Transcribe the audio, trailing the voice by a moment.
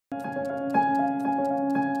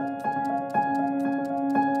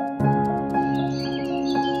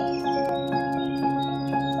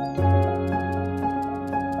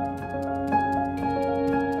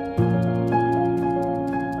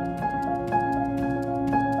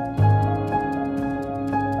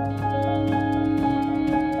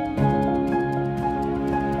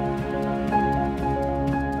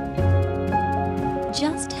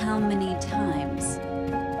Just how many times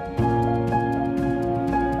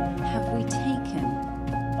have we taken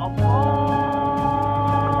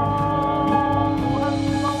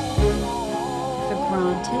for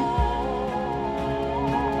granted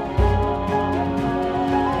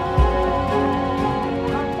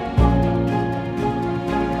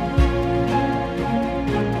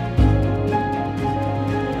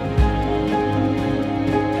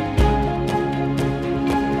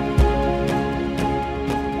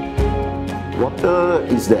Water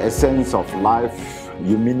is the essence of life,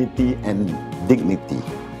 humanity and dignity.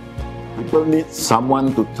 People need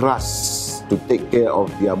someone to trust to take care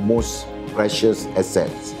of their most precious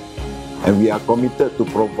assets. And we are committed to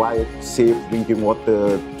provide safe drinking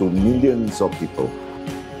water to millions of people.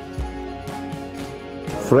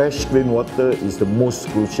 Fresh, clean water is the most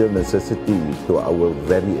crucial necessity to our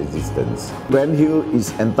very existence. Ranhill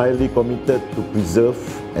is entirely committed to preserve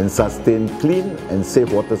and sustain clean and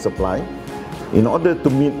safe water supply in order to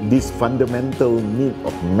meet this fundamental need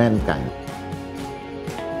of mankind.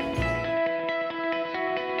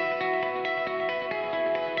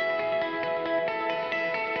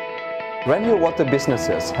 Ranhill water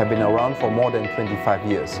businesses have been around for more than 25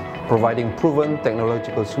 years, providing proven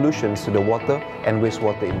technological solutions to the water and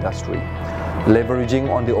wastewater industry. Leveraging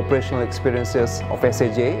on the operational experiences of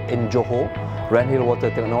SAJ in Johor, Ranhill Water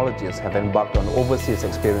Technologies have embarked on overseas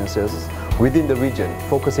experiences within the region,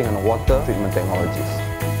 focusing on water treatment technologies.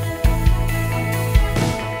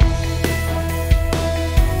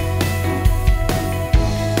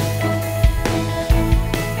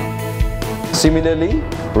 Similarly,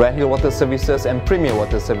 Ranhill Water Services and Premier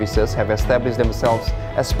Water Services have established themselves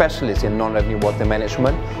as specialists in non-revenue water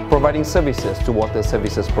management, providing services to water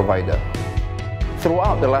services provider.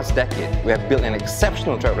 Throughout the last decade, we have built an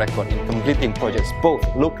exceptional track record in completing projects both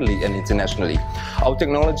locally and internationally. Our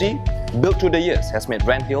technology, built through the years, has made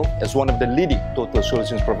Ranhill as one of the leading total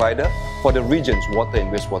solutions provider for the region's water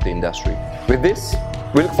and wastewater industry. With this,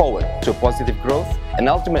 we look forward to positive growth and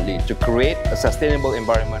ultimately to create a sustainable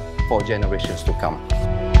environment for generations to come.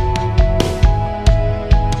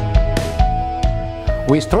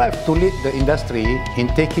 We strive to lead the industry in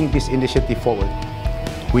taking this initiative forward.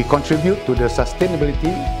 We contribute to the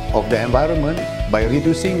sustainability of the environment by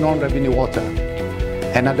reducing non-revenue water.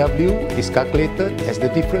 NRW is calculated as the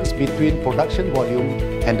difference between production volume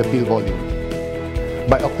and the bill volume.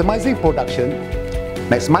 By optimizing production,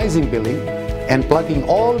 maximizing billing, and plugging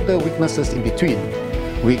all the weaknesses in between,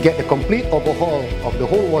 we get a complete overhaul of the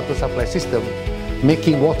whole water supply system,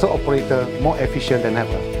 making water operator more efficient than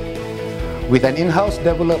ever. With an in-house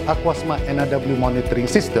developed AquaSmart NRW monitoring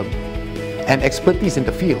system and expertise in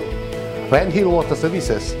the field, Ranhill Water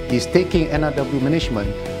Services is taking NRW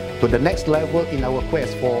management to the next level in our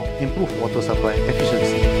quest for improved water supply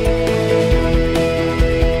efficiency.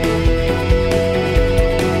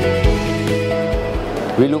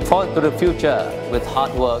 We look forward to the future with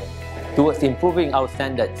hard work towards improving our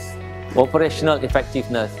standards, operational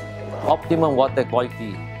effectiveness, optimum water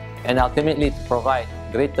quality, and ultimately to provide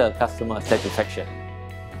greater customer satisfaction.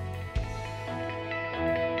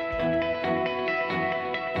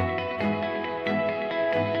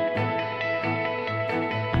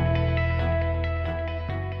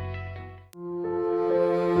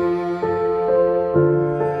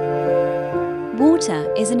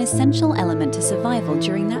 Water is an essential element to survival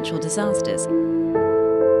during natural disasters.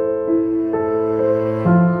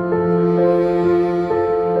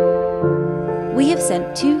 We have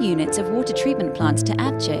sent 2 units of water treatment plants to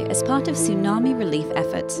Aceh as part of tsunami relief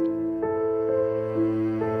efforts.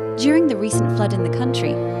 During the recent flood in the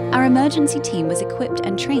country, our emergency team was equipped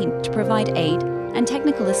and trained to provide aid and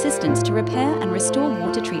technical assistance to repair and restore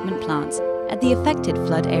water treatment plants at the affected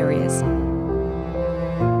flood areas.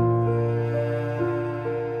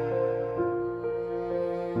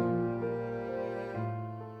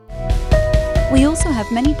 We also have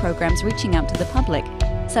many programs reaching out to the public,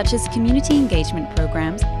 such as community engagement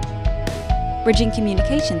programs, bridging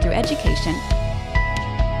communication through education,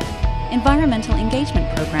 environmental engagement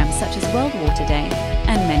programs such as World Water Day,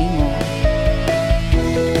 and many more.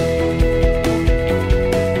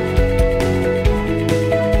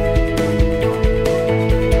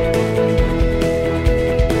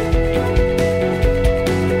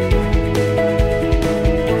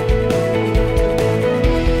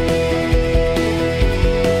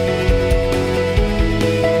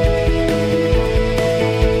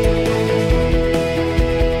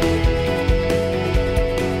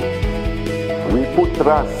 put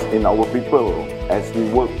trust in our people as we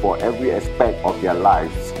work for every aspect of their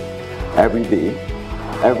lives, every day,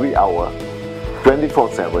 every hour,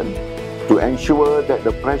 24/7, to ensure that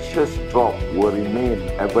the precious drop will remain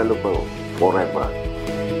available forever.